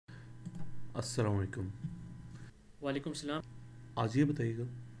السلام علیکم۔ وعلیکم السلام۔ آج یہ بتائیے گا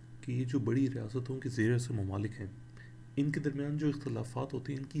کہ یہ جو بڑی ریاستوں کے زیر اثر ممالک ہیں، ان کے درمیان جو اختلافات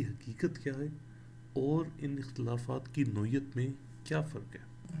ہوتے ہیں ان کی حقیقت کیا ہے اور ان اختلافات کی نوعیت میں کیا فرق ہے؟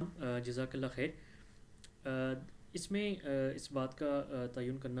 جزاک اللہ خیر۔ اس میں اس بات کا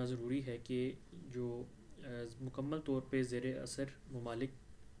تعین کرنا ضروری ہے کہ جو مکمل طور پہ زیر اثر ممالک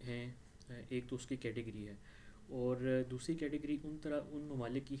ہیں، ایک تو اس کی کیٹیگری ہے، اور دوسری کیٹیگری ان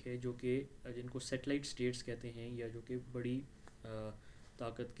ممالک کی ہے جو کہ جن کو سیٹلائٹ اسٹیٹس کہتے ہیں، یا جو کہ بڑی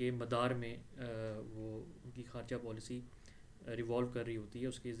طاقت کے مدار میں وہ ان کی خارجہ پالیسی ریوالو کر رہی ہوتی ہے،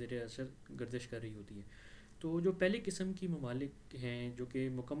 اس کے زیر اثر گردش کر رہی ہوتی ہے۔ تو جو پہلی قسم کی ممالک ہیں جو کہ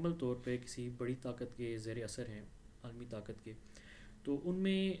مکمل طور پہ کسی بڑی طاقت کے زیر اثر ہیں، عالمی طاقت کے، تو ان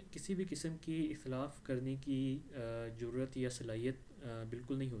میں کسی بھی قسم کی اختلاف کرنے کی ضرورت یا صلاحیت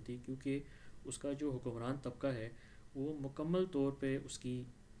بالکل نہیں ہوتی، کیونکہ اس کا جو حکمران طبقہ ہے وہ مکمل طور پہ اس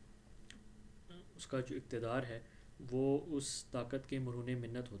کا جو اقتدار ہے وہ اس طاقت کے مرہون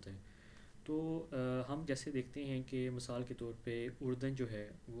منت ہوتا ہے۔ تو ہم جیسے دیکھتے ہیں کہ مثال کے طور پہ اردن جو ہے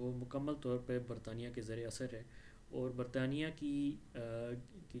وہ مکمل طور پہ برطانیہ کے زیر اثر ہے، اور برطانیہ کی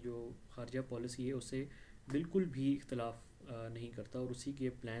جو خارجہ پالیسی ہے اس سے بالکل بھی اختلاف نہیں کرتا، اور اسی کے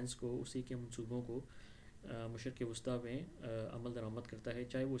پلانز کو، اسی کے منصوبوں کو مشرق وسطیٰ میں عمل درآمد کرتا ہے،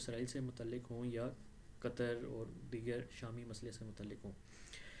 چاہے وہ اسرائیل سے متعلق ہوں یا قطر اور دیگر شامی مسئلے سے متعلق ہوں۔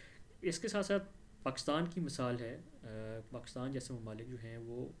 اس کے ساتھ ساتھ پاکستان کی مثال ہے۔ پاکستان جیسے ممالک جو ہیں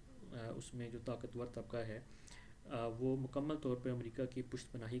وہ اس میں جو طاقتور طبقہ ہے وہ مکمل طور پہ امریکہ کی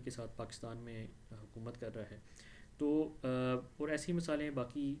پشت پناہی کے ساتھ پاکستان میں حکومت کر رہا ہے۔ تو اور ایسی مثالیں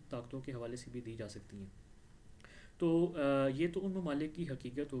باقی طاقتوں کے حوالے سے بھی دی جا سکتی ہیں۔ تو یہ تو ان ممالک کی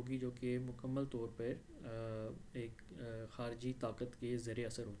حقیقت ہوگی جو کہ مکمل طور پر ایک خارجی طاقت کے زیر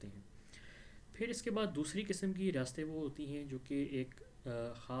اثر ہوتے ہیں۔ پھر اس کے بعد دوسری قسم کی ریاستیں وہ ہوتی ہیں جو کہ ایک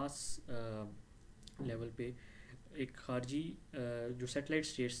خاص لیول پہ ایک خارجی جو سیٹلائٹ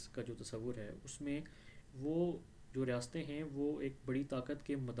اسٹیٹس کا جو تصور ہے اس میں وہ جو ریاستیں ہیں وہ ایک بڑی طاقت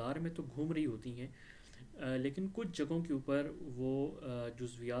کے مدار میں تو گھوم رہی ہوتی ہیں، لیکن کچھ جگہوں کے اوپر وہ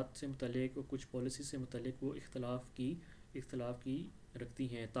جزویات سے متعلق اور کچھ پالیسی سے متعلق وہ اختلاف کی رکھتی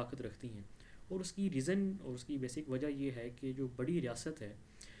ہیں، طاقت رکھتی ہیں۔ اور اس کی ریزن اور اس کی بیسک وجہ یہ ہے کہ جو بڑی ریاست ہے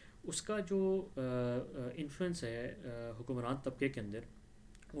اس کا جو انفلوئنس ہے حکمران طبقے کے اندر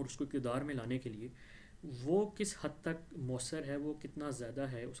اور اس کو اقتدار میں لانے کے لیے، وہ کس حد تک مؤثر ہے، وہ کتنا زیادہ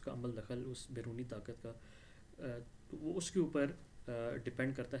ہے اس کا عمل دخل اس بیرونی طاقت کا، تو وہ اس کے اوپر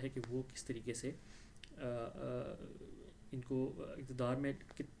ڈپینڈ کرتا ہے کہ وہ کس طریقے سے ان کو اقتدار میں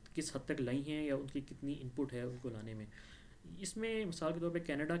کس حد تک لائی ہیں، یا ان کی کتنی انپٹ ہے ان کو لانے میں۔ اس میں مثال کے طور پہ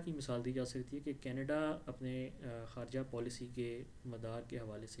کینیڈا کی مثال دی جا سکتی ہے کہ کینیڈا اپنے خارجہ پالیسی کے مدار کے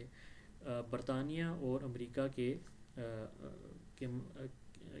حوالے سے برطانیہ اور امریکہ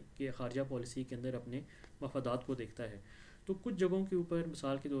کے خارجہ پالیسی کے اندر اپنے مفادات کو دیکھتا ہے۔ تو کچھ جگہوں کے اوپر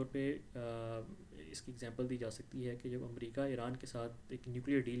مثال کے طور پہ اس کی اگزامپل دی جا سکتی ہے کہ جب امریکہ ایران کے ساتھ ایک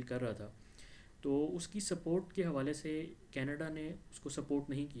نیوکلیئر ڈیل کر رہا تھا تو اس کی سپورٹ کے حوالے سے کینیڈا نے اس کو سپورٹ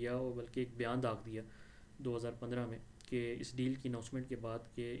نہیں کیا، اور بلکہ ایک بیان داغ دیا 2015 میں کہ اس ڈیل کی اناؤنسمنٹ کے بعد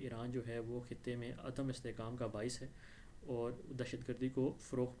کہ ایران جو ہے وہ خطے میں عدم استحکام کا باعث ہے اور دہشت گردی کو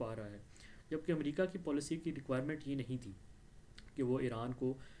فروغ پا رہا ہے، جبکہ امریکہ کی پالیسی کی ریکوائرمنٹ یہ نہیں تھی کہ وہ ایران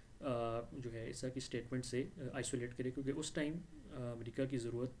کو جو ہے اس طرح کی اسٹیٹمنٹ سے آئسولیٹ کرے، کیونکہ اس ٹائم امریکہ کی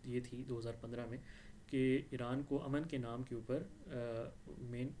ضرورت یہ تھی 2015 میں کہ ایران کو امن کے نام کے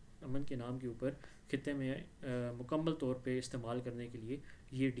اوپر خطے میں مکمل طور پہ استعمال کرنے کے لیے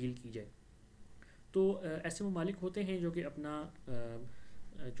یہ ڈیل کی جائے۔ تو ایسے ممالک ہوتے ہیں جو کہ اپنا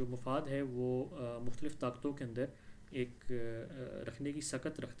جو مفاد ہے وہ مختلف طاقتوں کے اندر ایک رکھنے کی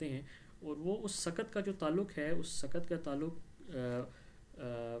سکت رکھتے ہیں، اور وہ اس سکت کا جو تعلق ہے، اس سکت کا تعلق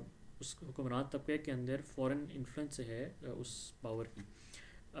اس حکمران طبقے کے اندر فورن انفلوئنس ہے اس پاور کی۔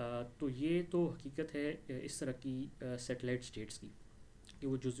 تو یہ تو حقیقت ہے اس طرح کی سیٹلائٹ اسٹیٹس کی کہ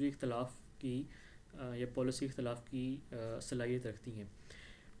وہ جزوی اختلاف کی یا پالیسی اختلاف کی صلاحیت رکھتی ہیں۔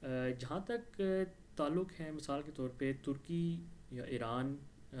 جہاں تک تعلق ہے مثال کے طور پہ ترکی یا ایران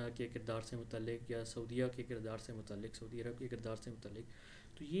کے کردار سے متعلق، یا سعودیہ کے کردار سے متعلق، سعودی عرب کے کردار سے متعلق،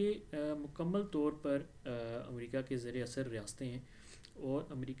 تو یہ مکمل طور پر امریکہ کے زیر اثر ریاستیں ہیں، اور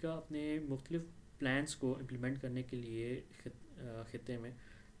امریکہ اپنے مختلف پلانز کو امپلیمنٹ کرنے کے لیے خطے میں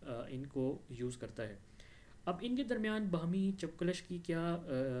ان کو یوز کرتا ہے۔ اب ان کے درمیان باہمی چپکلش کی کیا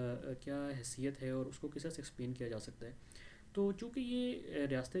حیثیت ہے اور اس کو کس طرح سے ایکسپلین کیا جا سکتا ہے؟ تو چونکہ یہ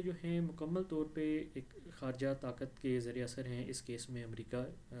ریاستیں جو ہیں مکمل طور پہ ایک خارجہ طاقت کے زیر اثر ہیں، اس کیس میں امریکہ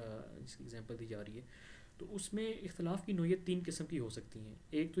جس کی اگزامپل دی جا رہی ہے، تو اس میں اختلاف کی نوعیت تین قسم کی ہو سکتی ہیں۔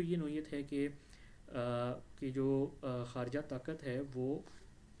 ایک تو یہ نوعیت ہے کہ جو خارجہ طاقت ہے وہ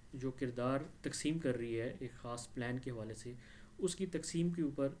جو کردار تقسیم کر رہی ہے ایک خاص پلان کے حوالے سے، اس کی تقسیم کے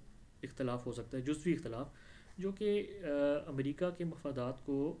اوپر اختلاف ہو سکتا ہے، جزوی اختلاف، جو کہ امریکہ کے مفادات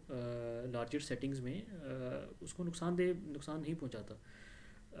کو لارجر سیٹنگز میں اس کو نقصان نہیں پہنچاتا۔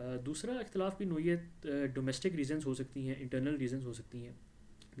 دوسرا اختلاف کی نوعیت ڈومیسٹک ریزنز ہو سکتی ہیں، انٹرنل ریزنز ہو سکتی ہیں،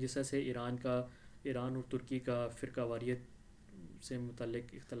 جس طرح سے ایران اور ترکی کا فرقہ واریت سے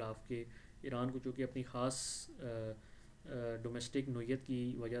متعلق اختلاف کے ایران کو چونکہ اپنی خاص ڈومیسٹک نوعیت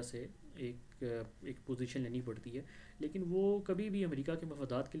کی وجہ سے ایک پوزیشن لینی پڑتی ہے، لیکن وہ کبھی بھی امریکہ کے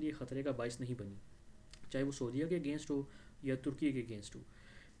مفادات کے لیے خطرے کا باعث نہیں بنی، چاہے وہ سعودیہ کے اگینسٹ ہو یا ترکی کے اگینسٹ ہو۔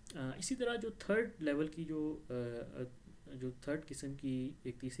 اسی طرح جو تھرڈ لیول کی جو تھرڈ قسم کی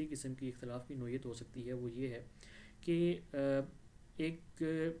ایک تیسری قسم کی اختلاف کی نوعیت ہو سکتی ہے، وہ یہ ہے کہ ایک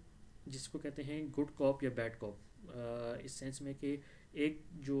جس کو کہتے ہیں گڈ کاپ یا بیڈ کاپ، اس سینس میں کہ ایک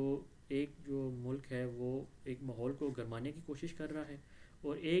جو ملک ہے وہ ایک ماحول کو گرمانے کی کوشش کر رہا ہے،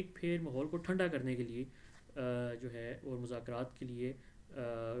 اور ایک پھر ماحول کو ٹھنڈا کرنے کے لیے جو ہے اور مذاکرات کے لیے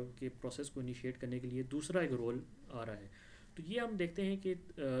کے پروسیس کو انیشیٹ کرنے کے لیے دوسرا ایک رول آ رہا ہے۔ تو یہ ہم دیکھتے ہیں کہ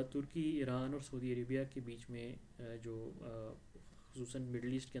ترکی، ایران اور سعودی عربیہ کے بیچ میں جو خصوصاً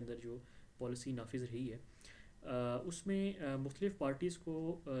مڈل ایسٹ کے اندر جو پالیسی نافذ رہی ہے، اس میں مختلف پارٹیز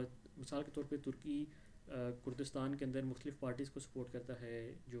کو، مثال کے طور پہ ترکی کردستان کے اندر مختلف پارٹیز کو سپورٹ کرتا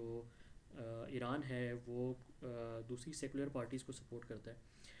ہے، جو ایران ہے وہ دوسری سیکولر پارٹیز کو سپورٹ کرتا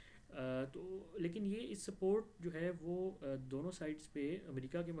ہے۔ تو لیکن یہ اس سپورٹ جو ہے وہ دونوں سائڈز پہ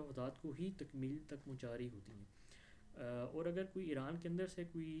امریکہ کے مفادات کو ہی تکمیل تک پہنچا رہی ہوتی ہیں، اور اگر کوئی ایران کے اندر سے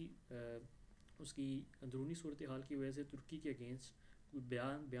کوئی اس کی اندرونی صورتحال کی وجہ سے ترکی کے اگینسٹ کوئی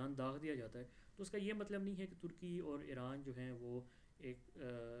بیان داغ دیا جاتا ہے، تو اس کا یہ مطلب نہیں ہے کہ ترکی اور ایران جو ہیں وہ ایک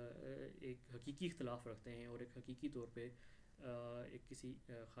حقیقی اختلاف رکھتے ہیں، اور ایک حقیقی طور پہ ایک کسی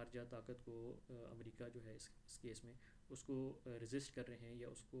خارجہ طاقت کو امریکہ جو ہے اس کیس میں اس کو ریزسٹ کر رہے ہیں یا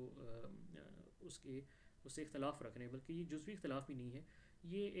اس سے اختلاف رکھ رہے ہیں، بلکہ یہ جزوی اختلاف بھی نہیں ہے،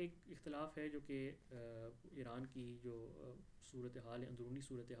 یہ ایک اختلاف ہے جو کہ ایران کی جو صورتحال ہے، اندرونی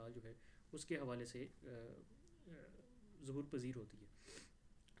صورتحال جو ہے اس کے حوالے سے ظہور پذیر ہوتی ہے۔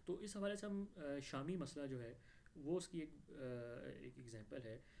 تو اس حوالے سے ہم شامی مسئلہ جو ہے وہ اس کی ایک ایگزامپل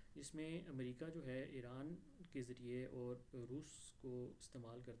ہے، جس میں امریکہ جو ہے ایران کے ذریعے اور روس کو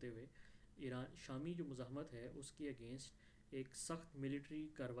استعمال کرتے ہوئے شامی جو مزاحمت ہے اس کے اگینسٹ ایک سخت ملٹری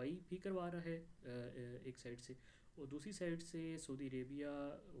کارروائی بھی کروا رہا ہے ایک سائڈ سے، اور دوسری سائڈ سے سعودی عربیہ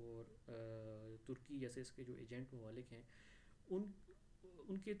اور ترکی جیسے اس کے جو ایجنٹ ممالک ہیں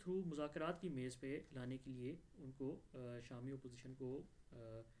ان کے تھرو مذاکرات کی میز پہ لانے کے لیے، ان کو شامی اپوزیشن کو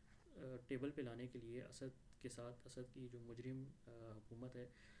ٹیبل پہ لانے کے لیے اسد کی جو مجرم حکومت ہے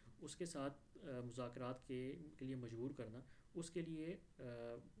اس کے ساتھ مذاکرات کے لیے مجبور کرنا، اس کے لیے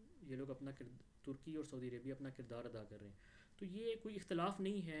یہ لوگ ترکی اور سعودی عربیہ اپنا کردار ادا کر رہے ہیں۔ تو یہ کوئی اختلاف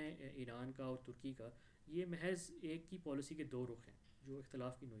نہیں ہے ایران کا اور ترکی کا، یہ محض ایک ہی پالیسی کے دو رخ ہیں جو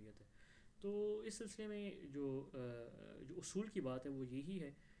اختلاف کی نوعیت ہے۔ تو اس سلسلے میں جو اصول کی بات ہے وہ یہی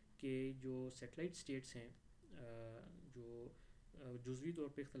ہے کہ جو سیٹلائٹ اسٹیٹس ہیں جو جزوی طور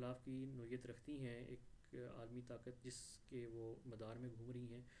پہ اختلاف کی نوعیت رکھتی ہیں، ایک عالمی طاقت جس کے وہ مدار میں گھوم رہی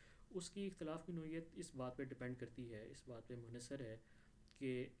ہیں، اس کی اختلاف کی نوعیت اس بات پہ ڈپینڈ کرتی ہے، اس بات پہ منحصر ہے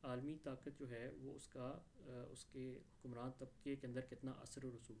کہ عالمی طاقت جو ہے وہ اس کے حکمران طبقے کے اندر کتنا اثر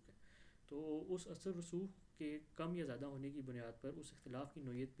و رسوخ ہے۔ تو اس اثر و رسوخ کے کم یا زیادہ ہونے کی بنیاد پر اس اختلاف کی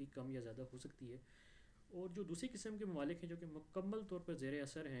نوعیت بھی کم یا زیادہ ہو سکتی ہے، اور جو دوسری قسم کے ممالک ہیں جو کہ مکمل طور پر زیر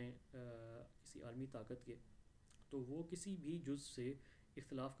اثر ہیں کسی عالمی طاقت کے، تو وہ کسی بھی جز سے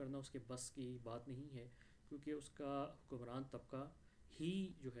اختلاف کرنا اس کے بس کی بات نہیں ہے، کیونکہ اس کا حکمران طبقہ ہی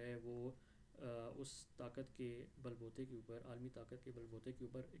جو ہے وہ اس طاقت کے بل بوتے کے اوپر، عالمی طاقت کے بل بوتے کے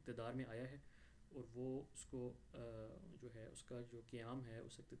اوپر اقتدار میں آیا ہے، اور وہ اس کو جو ہے اس کا جو قیام ہے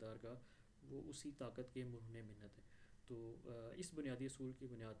اس اقتدار کا وہ اسی طاقت کے مرہون منت ہے۔ تو اس بنیادی اصول کی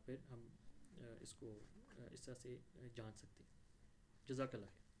بنیاد پر ہم اس کو اس طرح سے جان سکتے ہیں۔ جزاک اللہ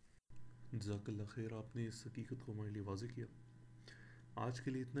خیر۔ جزاک اللہ خیر، آپ نے اس حقیقت کو ہمارے لیے واضح کیا۔ آج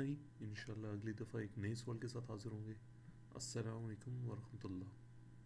کے لیے اتنا ہی، انشاءاللہ اگلی دفعہ ایک نئے سوال کے ساتھ حاضر ہوں گے۔ السلام علیکم ورحمۃ اللہ۔